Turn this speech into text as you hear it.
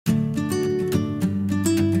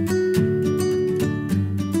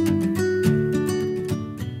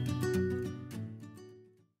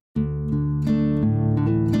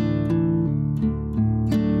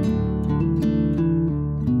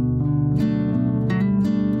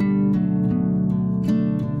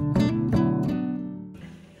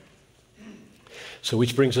So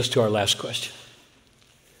which brings us to our last question.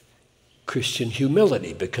 Christian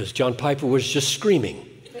humility, because John Piper was just screaming.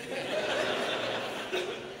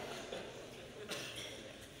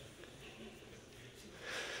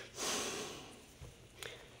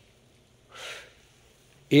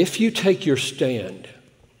 If you take your stand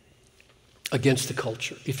against the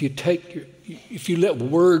culture, if you let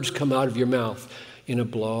words come out of your mouth in a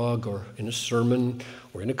blog or in a sermon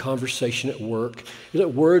or in a conversation at work, you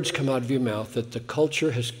let words come out of your mouth that the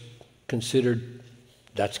culture has considered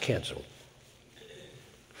that's canceled,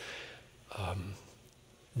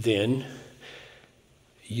 then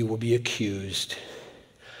you will be accused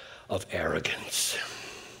of arrogance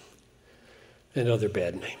and other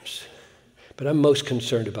bad names. But I'm most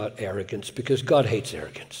concerned about arrogance because God hates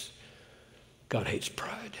arrogance. God hates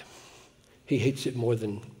pride. He hates it more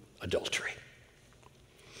than adultery.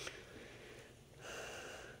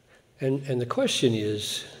 And the question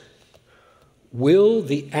is, will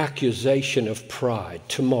the accusation of pride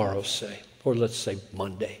tomorrow, say, or let's say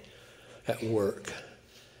Monday at work,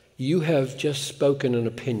 you have just spoken an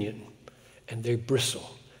opinion and they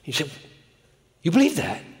bristle. You say, you believe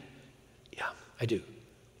that? Yeah, I do.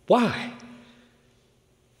 Why?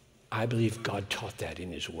 I believe God taught that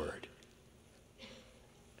in His Word.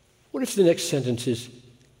 What if the next sentence is,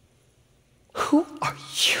 who are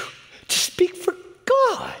you to speak for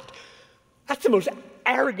God? That's the most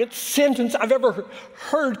arrogant sentence I've ever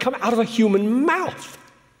heard come out of a human mouth.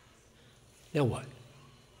 Now what?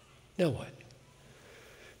 Now what?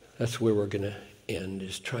 That's where we're going to end,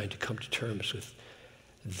 is trying to come to terms with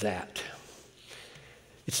that.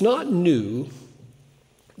 It's not new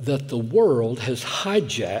that the world has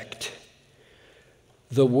hijacked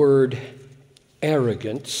the word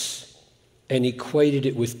arrogance and equated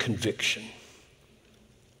it with conviction.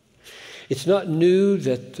 It's not new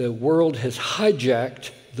that the world has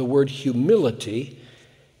hijacked the word humility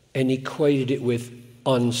and equated it with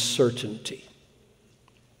uncertainty.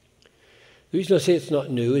 The reason I say it's not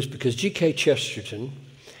new is because G.K. Chesterton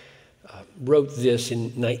wrote this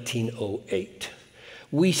in 1908.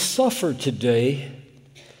 We suffer today,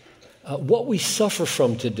 what we suffer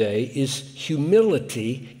from today is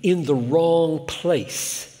humility in the wrong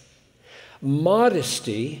place.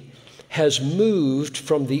 Modesty has moved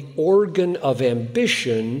from the organ of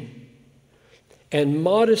ambition, and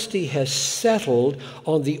modesty has settled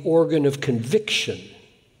on the organ of conviction,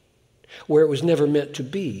 where it was never meant to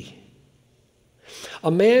be.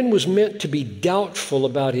 A man was meant to be doubtful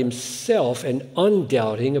about himself and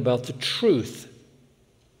undoubting about the truth.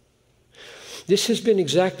 This has been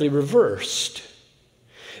exactly reversed.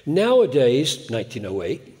 Nowadays,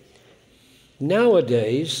 1908,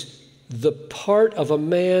 nowadays, the part of a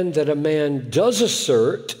man that a man does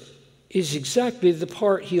assert is exactly the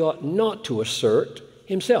part he ought not to assert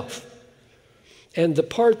himself. And the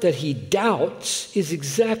part that he doubts is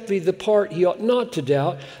exactly the part he ought not to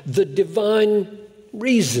doubt, the divine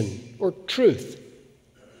reason or truth.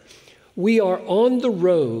 We are on the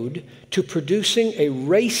road to producing a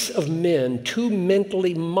race of men too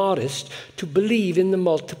mentally modest to believe in the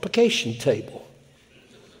multiplication table.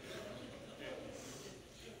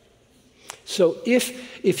 So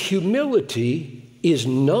if humility is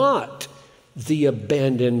not the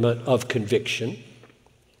abandonment of conviction,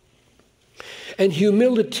 and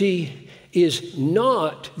humility is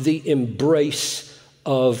not the embrace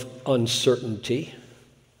of uncertainty,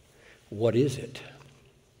 what is it?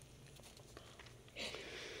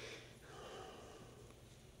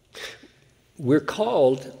 We're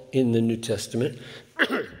called in the New Testament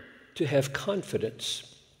to have confidence.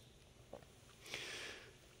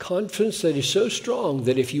 Confidence that is so strong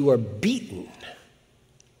that if you are beaten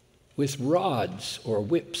with rods or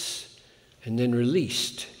whips and then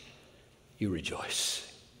released, you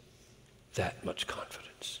rejoice. That much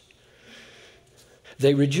confidence.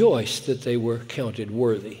 They rejoiced that they were counted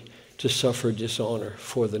worthy to suffer dishonor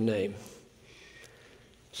for the name.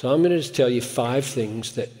 So I'm going to just tell you 5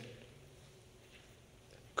 things that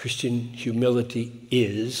Christian humility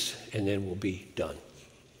is, and then we'll be done.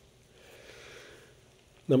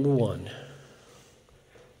 Number 1,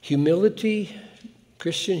 humility,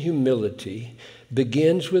 Christian humility,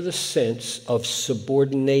 begins with a sense of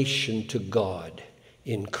subordination to God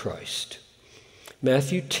in Christ.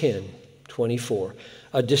 Matthew 10:24.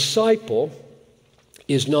 A disciple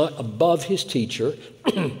is not above his teacher,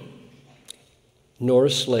 nor a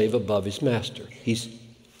slave above his master. He's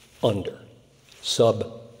under,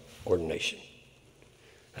 subordination.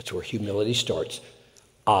 That's where humility starts.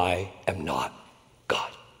 I am not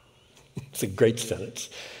God. It's a great sentence.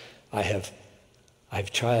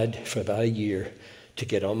 I've tried for about a year to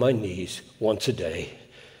get on my knees once a day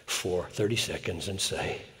for 30 seconds and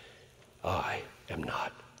say, I am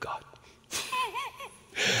not God.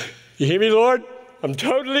 You hear me, Lord? I'm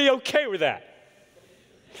totally okay with that.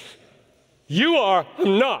 You are,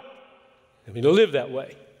 I'm not. I'm going to live that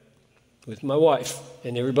way with my wife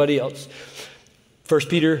and everybody else. 1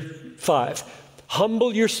 Peter 5,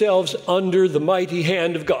 humble yourselves under the mighty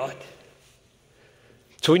hand of God.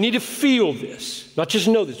 So we need to feel this, not just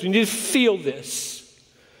know this. We need to feel this.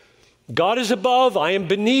 God is above, I am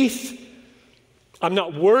beneath. I'm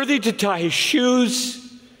not worthy to tie his shoes.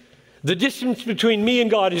 The distance between me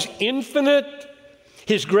and God is infinite.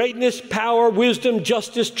 His greatness, power, wisdom,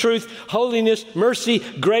 justice, truth, holiness, mercy,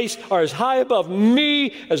 grace are as high above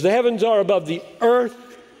me as the heavens are above the earth.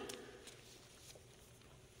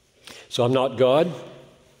 So I'm not God.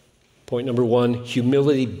 Point number one,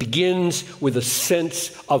 humility begins with a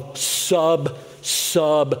sense of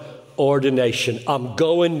subordination. I'm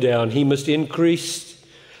going down. He must increase.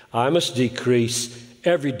 I must decrease.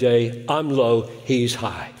 Every day I'm low. He's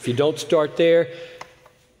high. If you don't start there,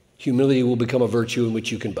 humility will become a virtue in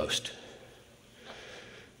which you can boast.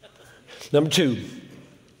 Number two,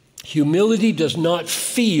 humility does not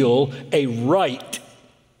feel a right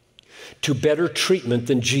to better treatment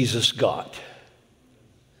than Jesus got.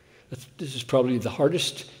 This is probably the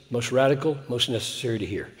hardest, most radical, most necessary to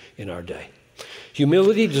hear in our day.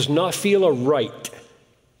 Humility does not feel a right,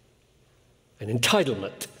 an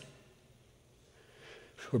entitlement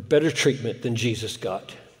for better treatment than Jesus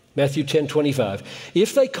got. Matthew 10:25.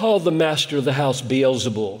 If they call the master of the house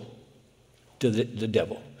Beelzebul, to the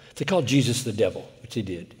devil, if they call Jesus the devil, which they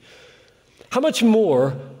did, how much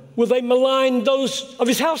more will they malign those of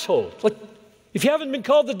his household? Like, if you haven't been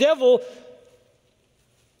called the devil,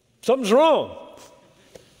 something's wrong.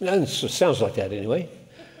 It sounds like that anyway.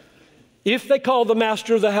 If they call the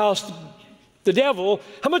master of the house the devil,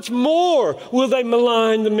 how much more will they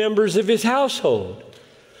malign the members of his household?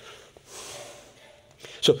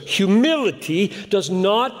 So humility does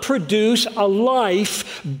not produce a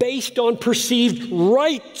life based on perceived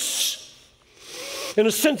rights and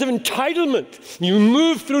a sense of entitlement. You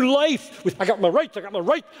move through life with, I got my rights, I got my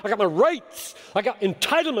rights, I got my rights. I got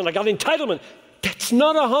entitlement. That's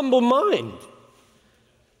not a humble mind.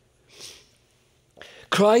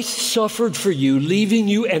 Christ suffered for you, leaving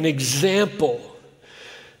you an example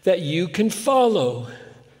that you can follow.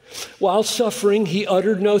 While suffering, he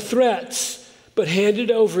uttered no threats, but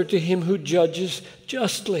handed over to him who judges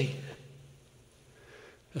justly.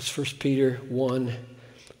 That's 1 Peter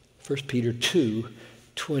 2,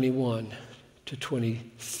 21 to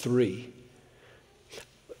 23.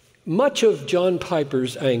 Much of John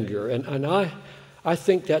Piper's anger, and I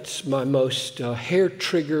think that's my most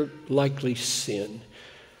hair-trigger likely sin.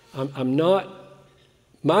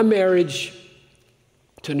 My marriage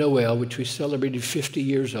to Noel, which we celebrated 50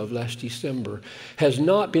 years of last December, has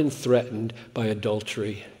not been threatened by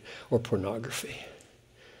adultery or pornography.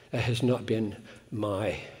 That has not been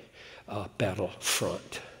my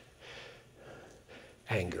battlefront.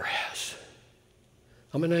 Anger has.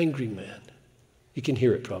 I'm an angry man. You can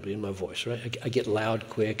hear it probably in my voice, right? I get loud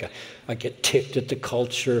quick. I get ticked at the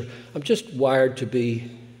culture. I'm just wired to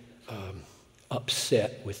be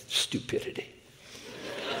upset with stupidity.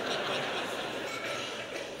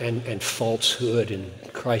 And falsehood and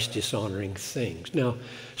Christ-dishonoring things. Now,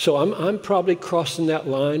 so I'm probably crossing that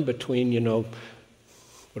line between, what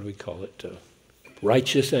do we call it,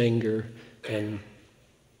 righteous anger and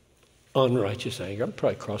unrighteous anger. I'm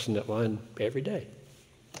probably crossing that line every day.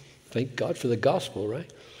 Thank God for the gospel,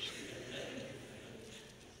 right?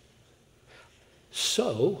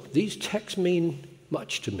 So these texts mean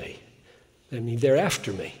much to me. I mean, they're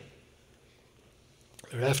after me.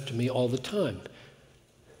 They're after me all the time.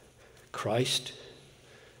 Christ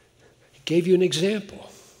gave you an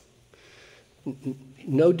example.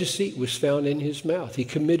 No deceit was found in his mouth. He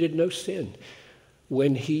committed no sin.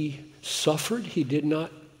 When he suffered, he did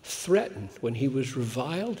not threaten. When he was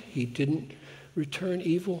reviled, he didn't return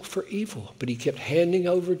evil for evil, but he kept handing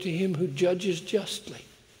over to him who judges justly.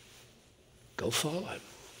 Go follow him.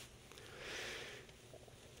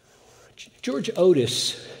 George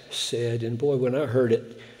Otis said, and boy, when I heard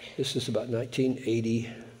it, this is about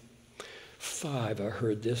 1985, I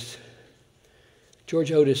heard this.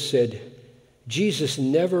 George Otis said, Jesus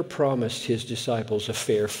never promised his disciples a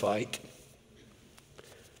fair fight.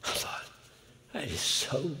 I thought, that is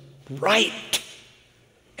so right.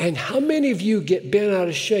 And how many of you get bent out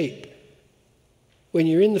of shape when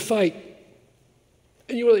you're in the fight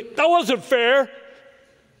and you're like, that wasn't fair.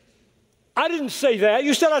 I didn't say that.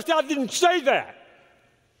 You said I didn't say that.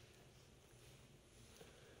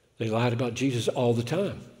 They lied about Jesus all the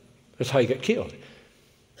time. That's how he got killed.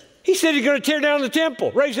 He said he's going to tear down the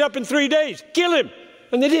temple, raise it up in 3 days, kill him.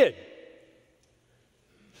 And they did.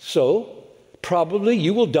 So, probably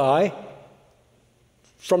you will die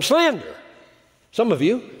from slander. Some of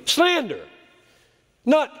you, slander.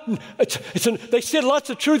 They said lots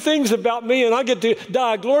of true things about me and I get to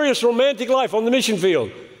die a glorious romantic life on the mission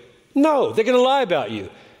field. No, they're going to lie about you.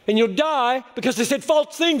 And you'll die because they said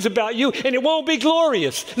false things about you and it won't be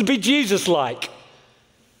glorious. It'll be Jesus-like.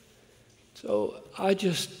 So I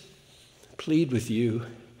just plead with you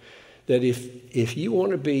that if you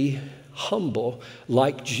want to be humble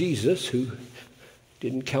like Jesus, who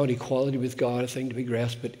didn't count equality with God a thing to be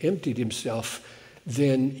grasped, but emptied himself,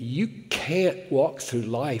 then you can't walk through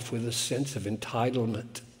life with a sense of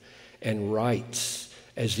entitlement and rights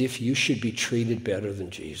as if you should be treated better than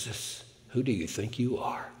Jesus. Who do you think you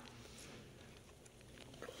are?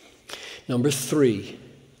 Number 3,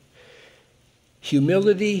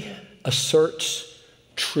 humility asserts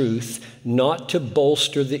truth not to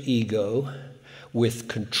bolster the ego with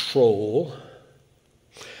control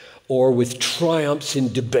or with triumphs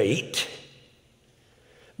in debate,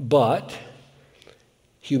 but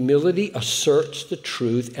humility asserts the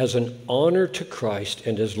truth as an honor to Christ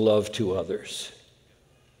and as love to others.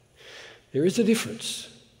 There is a difference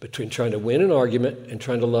between trying to win an argument and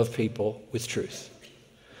trying to love people with truth.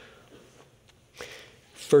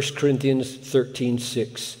 1 Corinthians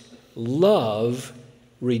 13:6, love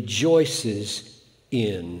rejoices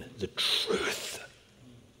in the truth.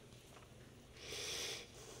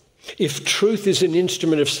 If truth is an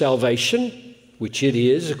instrument of salvation, which it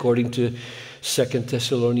is according to 2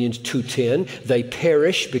 Thessalonians 2:10, they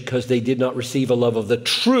perish because they did not receive a love of the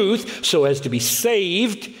truth so as to be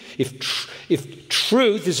saved. If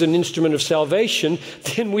truth is an instrument of salvation,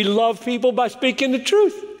 then we love people by speaking the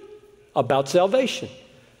truth about salvation.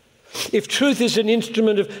 If truth is an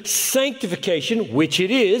instrument of sanctification, which it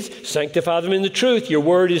is, sanctify them in the truth, your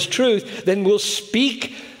word is truth, then we'll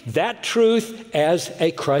speak that truth as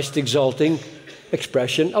a Christ-exalting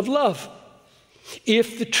expression of love.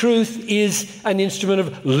 If the truth is an instrument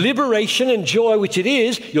of liberation and joy, which it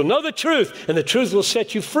is, you'll know the truth, and the truth will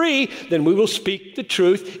set you free, then we will speak the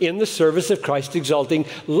truth in the service of Christ-exalting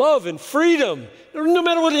love and freedom, no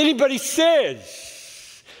matter what anybody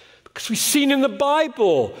says. Because we've seen in the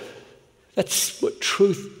Bible, that's what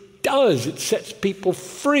truth does. It sets people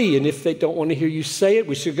free, and if they don't want to hear you say it,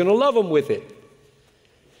 we're still going to love them with it.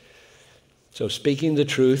 So speaking the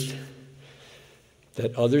truth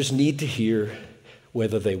that others need to hear,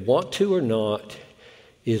 whether they want to or not,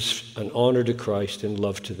 is an honor to Christ and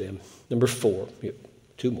love to them. Number 4,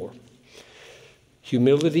 2 more.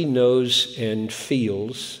 Humility knows and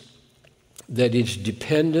feels that it's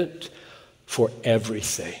dependent for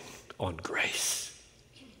everything on grace.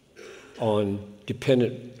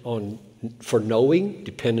 Dependent for knowing,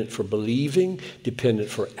 dependent for believing, dependent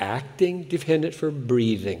for acting, dependent for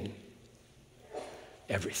breathing.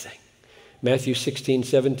 Everything. Matthew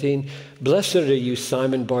 16:17, blessed are you,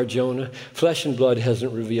 Simon Bar-Jonah. Flesh and blood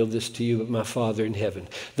hasn't revealed this to you, but my Father in heaven.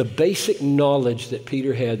 The basic knowledge that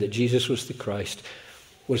Peter had that Jesus was the Christ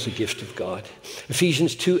was a gift of God.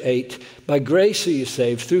 Ephesians 2:8, by grace are you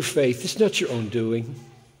saved through faith. It's not your own doing.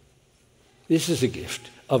 This is a gift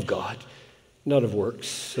of God, not of works,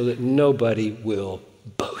 so that nobody will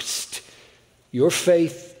boast. Your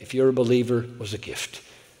faith, if you're a believer, was a gift.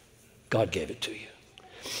 God gave it to you.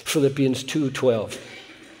 Philippians 2:12.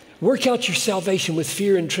 Work out your salvation with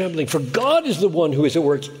fear and trembling, for God is the one who is at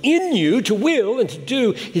work in you to will and to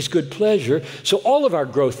do his good pleasure. So all of our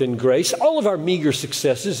growth in grace, all of our meager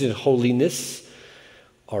successes in holiness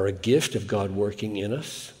are a gift of God working in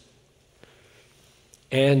us.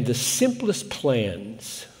 And the simplest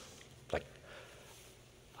plans, like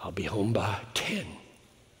I'll be home by 10.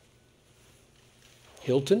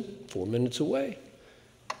 Hilton, 4 minutes away.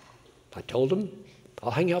 I told him,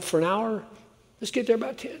 I'll hang out for an hour. Let's get there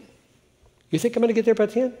by 10. You think I'm going to get there by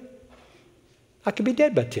 10? I could be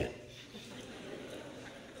dead by 10.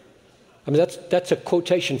 I mean, that's a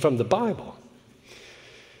quotation from the Bible.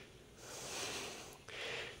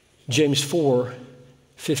 James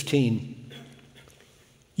 4:15.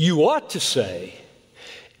 You ought to say,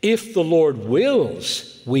 if the Lord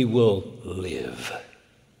wills, we will live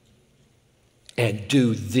and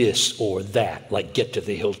do this or that, like get to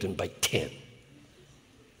the Hilton by 10.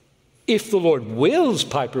 If the Lord wills,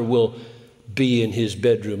 Piper will be in his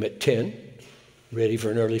bedroom at 10, ready for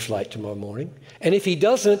an early flight tomorrow morning. And if he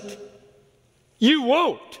doesn't, you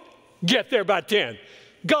won't get there by 10.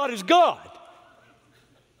 God is God.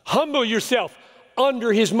 Humble yourself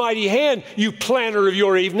under his mighty hand, you planner of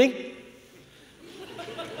your evening,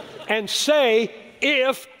 and say,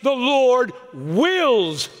 if the Lord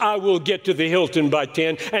wills, I will get to the Hilton by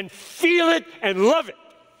 10 and feel it and love it.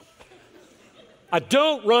 I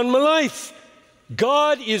don't run my life.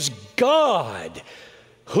 God is God.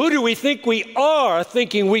 Who do we think we are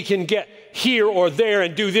thinking we can get here or there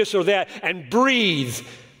and do this or that and breathe?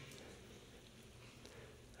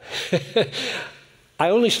 I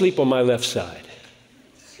only sleep on my left side.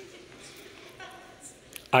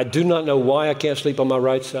 I do not know why I can't sleep on my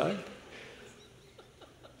right side.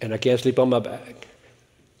 And I can't sleep on my back.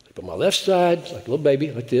 Sleep on my left side, like a little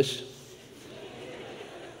baby, like this.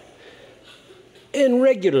 And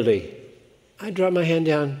regularly, I drop my hand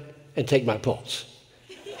down and take my pulse.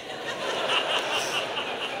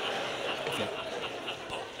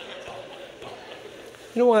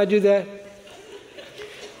 You know why I do that?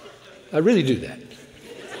 I really do that.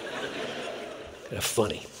 Kind of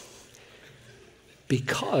funny.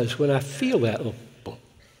 Because when I feel that little boom,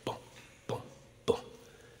 boom, boom, boom,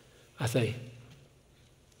 I say,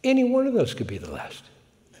 any one of those could be the last.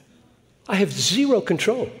 I have zero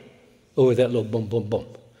control over that little boom, boom, boom.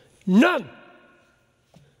 None.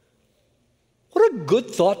 What a good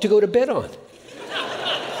thought to go to bed on.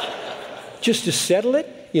 Just to settle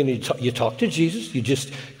it, you talk to Jesus. You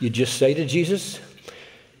just say to Jesus,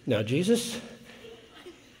 now, Jesus,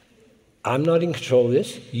 I'm not in control of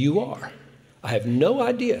this. You are. I have no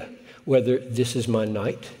idea whether this is my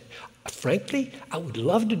night. Frankly, I would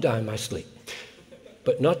love to die in my sleep,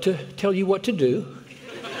 but not to tell you what to do.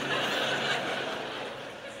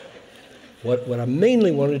 What I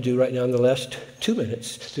mainly want to do right now in the last 2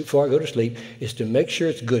 minutes before I go to sleep is to make sure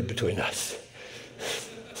it's good between us.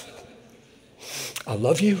 I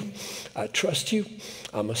love you. I trust you.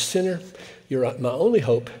 I'm a sinner. You're my only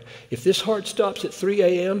hope. If this heart stops at 3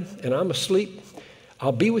 a.m. and I'm asleep,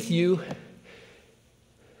 I'll be with you.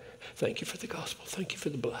 Thank you for the gospel. Thank you for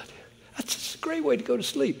the blood. That's a great way to go to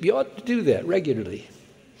sleep. You ought to do that regularly.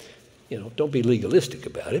 You know, don't be legalistic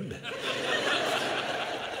about it. But.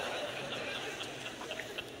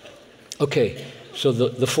 Okay, so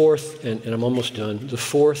the fourth, and I'm almost done, the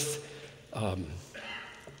fourth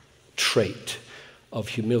trait of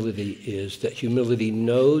humility is that humility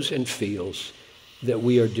knows and feels that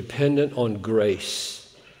we are dependent on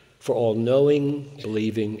grace for all knowing,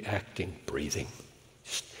 believing, acting, breathing.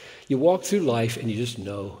 You walk through life and you just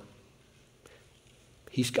know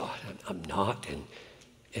He's God. I'm not,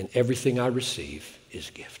 and everything I receive is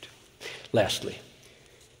a gift. Lastly,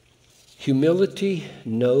 humility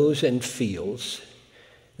knows and feels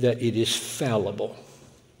that it is fallible,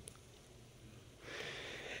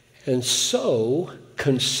 and so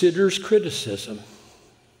considers criticism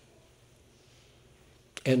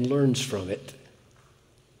and learns from it,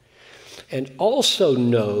 and also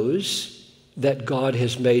knows that God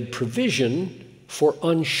has made provision for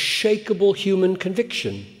unshakable human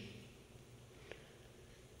conviction,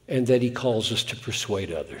 and that He calls us to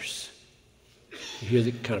persuade others. You hear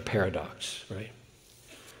the kind of paradox, right?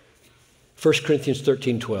 1 Corinthians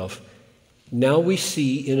 13:12. Now we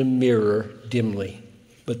see in a mirror dimly,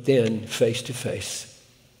 but then face to face.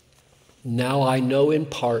 Now I know in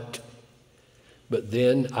part, but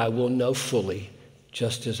then I will know fully,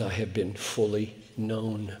 just as I have been fully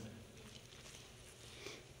known.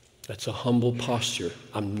 That's a humble posture.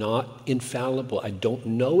 I'm not infallible. I don't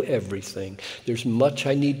know everything. There's much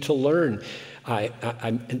I need to learn.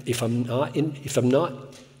 If I'm not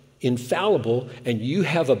infallible and you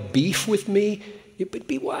have a beef with me, it would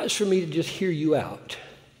be wise for me to just hear you out.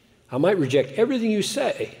 I might reject everything you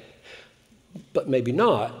say, but maybe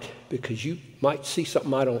not, because you might see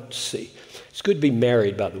something I don't see. It's good to be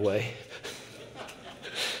married, by the way.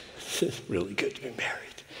 It's really good to be married.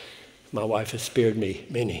 My wife has spared me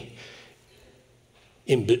many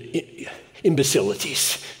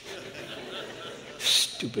imbecilities,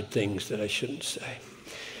 stupid things that I shouldn't say.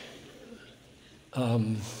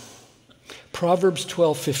 Proverbs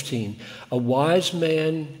 12:15. A wise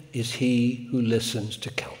man is he who listens to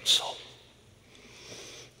counsel.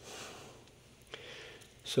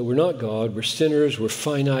 So we're not God, we're sinners, we're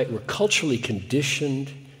finite, we're culturally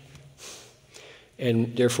conditioned,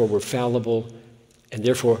 and therefore we're fallible, and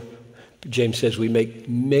therefore James says we make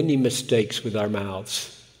many mistakes with our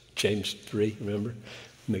mouths. James 3, remember?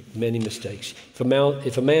 Make many mistakes.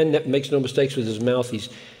 If a man makes no mistakes with his mouth,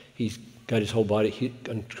 he's got his whole body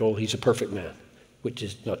under control. He's a perfect man, which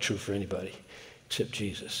is not true for anybody except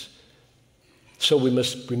Jesus. So we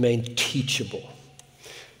must remain teachable.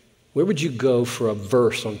 Where would you go for a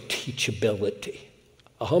verse on teachability?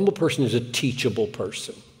 A humble person is a teachable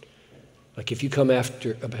person. Like if you come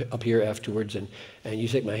up here afterwards and you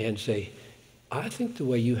take my hand and say, I think the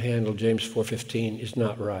way you handle James 4:15 is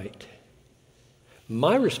not right.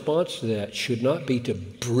 my response to that should not be to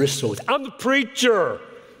bristle with, I'm the preacher.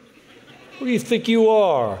 Who do you think you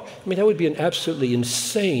are? I mean, that would be an absolutely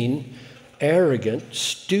insane, arrogant,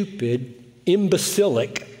 stupid,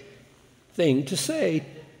 imbecilic thing to say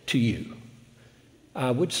to you. I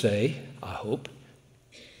would say, I hope,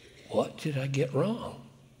 what did I get wrong?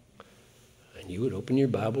 And you would open your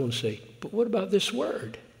Bible and say, but what about this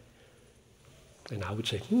word? And I would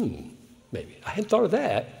say, maybe. I hadn't thought of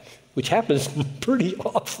that, which happens pretty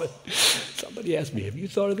often. Somebody asked me, have you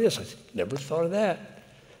thought of this? I said, never thought of that.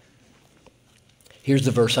 Here's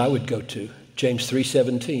the verse I would go to, James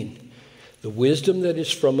 3:17. The wisdom that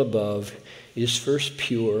is from above is first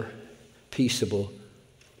pure, peaceable,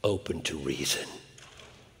 open to reason.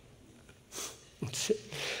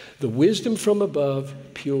 The wisdom from above,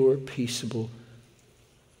 pure, peaceable.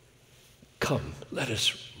 Come, let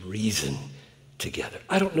us reason together.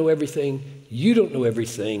 I don't know everything. You don't know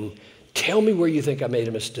everything. Tell me where you think I made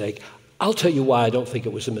a mistake. I'll tell you why I don't think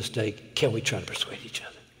it was a mistake. Can we try to persuade each other?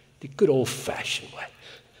 The good old-fashioned way,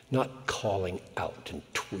 not calling out and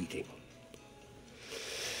tweeting.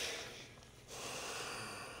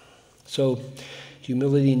 So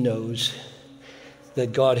humility knows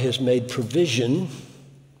that God has made provision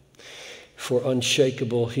for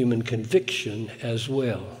unshakable human conviction as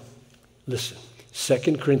well. Listen,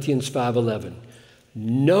 2 Corinthians 5:11.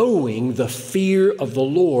 Knowing the fear of the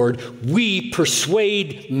Lord, we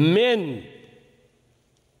persuade men.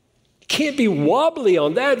 Can't be wobbly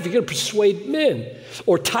on that if you're going to persuade men.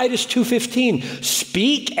 Or Titus 2:15,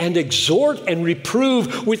 speak and exhort and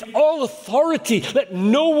reprove with all authority. Let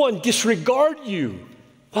no one disregard you.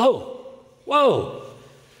 Whoa.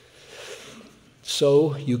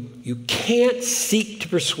 So you can't seek to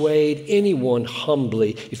persuade anyone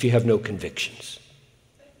humbly if you have no convictions.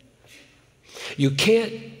 You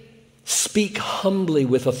can't speak humbly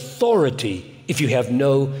with authority if you have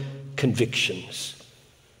no convictions.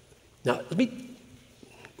 Now,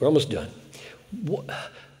 we're almost done.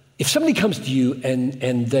 If somebody comes to you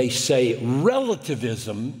and they say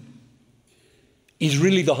relativism is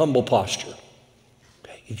really the humble posture,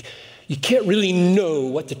 okay? You can't really know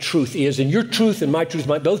what the truth is, and your truth and my truth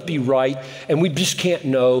might both be right, and we just can't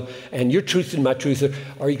know, and your truth and my truth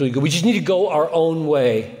are equally good. We just need to go our own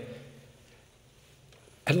way.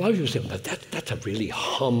 And a lot of people say, well, that's a really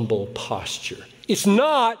humble posture. It's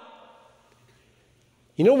not.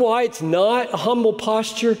 You know why it's not a humble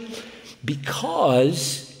posture?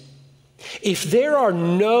 Because if there are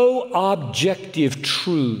no objective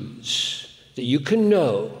truths that you can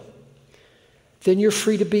know, then you're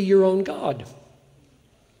free to be your own God,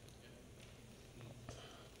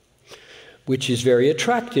 which is very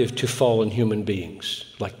attractive to fallen human beings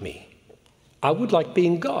like me. I would like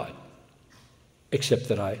being God, except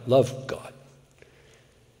that I love God.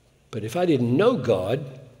 But if I didn't know God,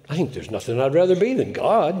 I think there's nothing I'd rather be than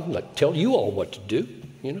God. Like tell you all what to do,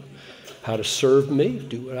 how to serve me,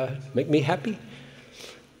 do what make me happy.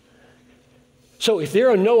 So if there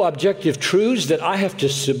are no objective truths that I have to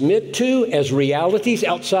submit to as realities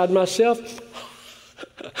outside myself,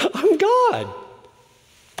 I'm God.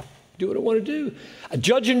 Do what I want to do. A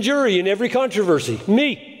judge and jury in every controversy,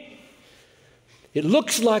 me. It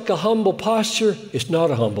looks like a humble posture. It's not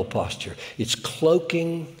a humble posture. It's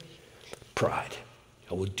cloaking pride.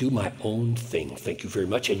 I will do my own thing. Thank you very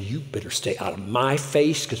much. And you better stay out of my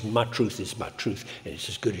face because my truth is my truth and it's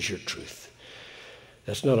as good as your truth.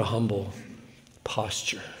 That's not a humble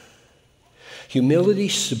posture. Humility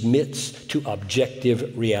submits to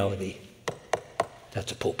objective reality.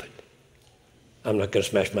 That's a pulpit. I'm not going to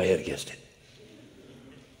smash my head against it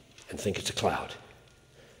and think it's a cloud.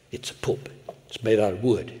 It's a pulpit. It's made out of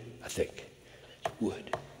wood, I think. It's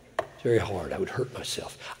wood. It's very hard. I would hurt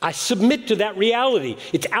myself. I submit to that reality.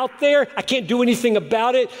 It's out there. I can't do anything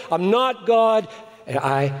about it. I'm not God. And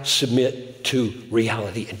I submit to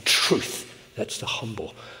reality and truth. That's the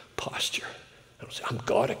humble posture. I don't say, I'm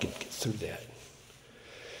God. I can get through that.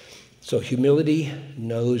 So humility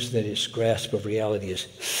knows that its grasp of reality is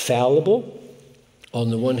fallible on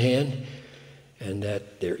the one hand, and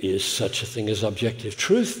that there is such a thing as objective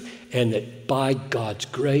truth, and that by God's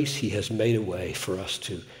grace, He has made a way for us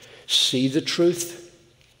to see the truth,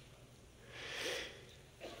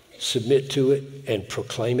 submit to it, and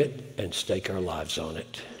proclaim it, and stake our lives on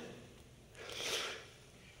it.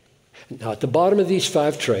 Now, at the bottom of these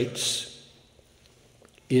 5 traits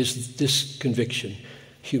is this conviction.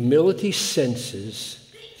 Humility senses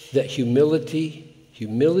that humility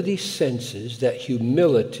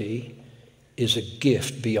is a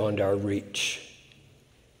gift beyond our reach.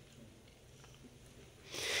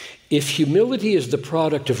 If humility is the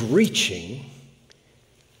product of reaching,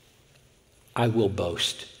 I will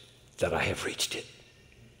boast that I have reached it.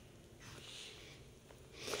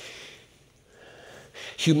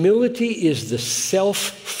 Humility is the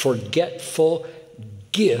self-forgetful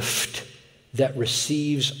gift that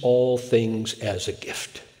receives all things as a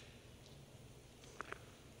gift.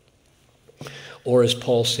 Or as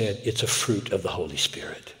Paul said, it's a fruit of the Holy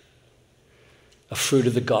Spirit, a fruit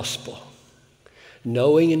of the gospel,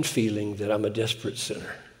 knowing and feeling that I'm a desperate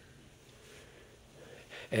sinner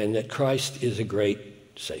and that Christ is a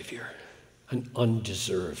great Savior, an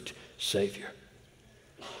undeserved Savior.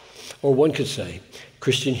 Or one could say,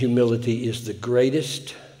 Christian humility is the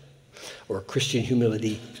greatest, or Christian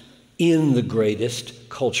humility in the greatest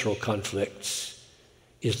cultural conflicts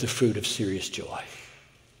is the fruit of serious joy.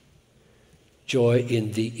 Joy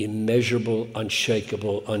in the immeasurable,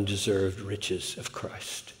 unshakable, undeserved riches of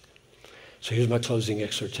Christ. So here's my closing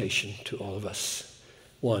exhortation to all of us.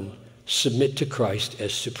 1, submit to Christ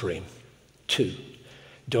as supreme. 2,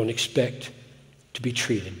 don't expect to be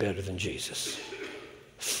treated better than Jesus.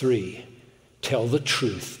 3, tell the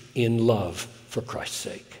truth in love for Christ's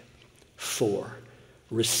sake. 4,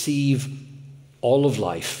 receive all of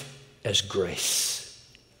life as grace.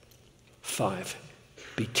 5,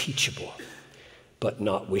 be teachable, but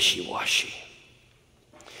not wishy-washy.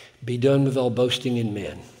 Be done with all boasting in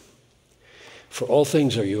men. For all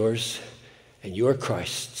things are yours, and you are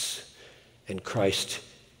Christ's, and Christ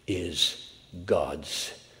is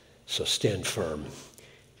God's. So stand firm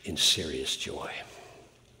in serious joy.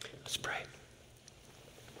 Let's pray.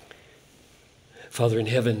 Father in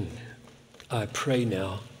heaven, I pray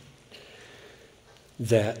now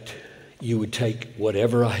that you would take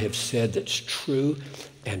whatever I have said that's true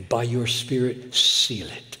and by your Spirit seal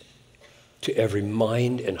it to every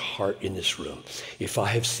mind and heart in this room. If I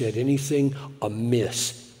have said anything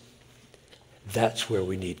amiss, that's where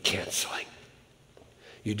we need canceling.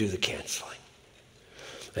 You do the canceling.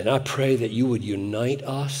 And I pray that you would unite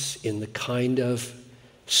us in the kind of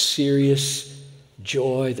serious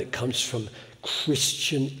joy that comes from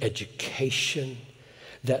Christian education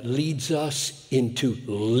that leads us into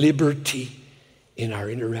liberty in our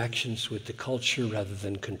interactions with the culture rather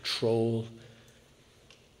than control,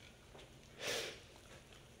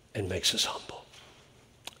 and makes us humble.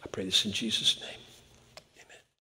 I pray this in Jesus' name.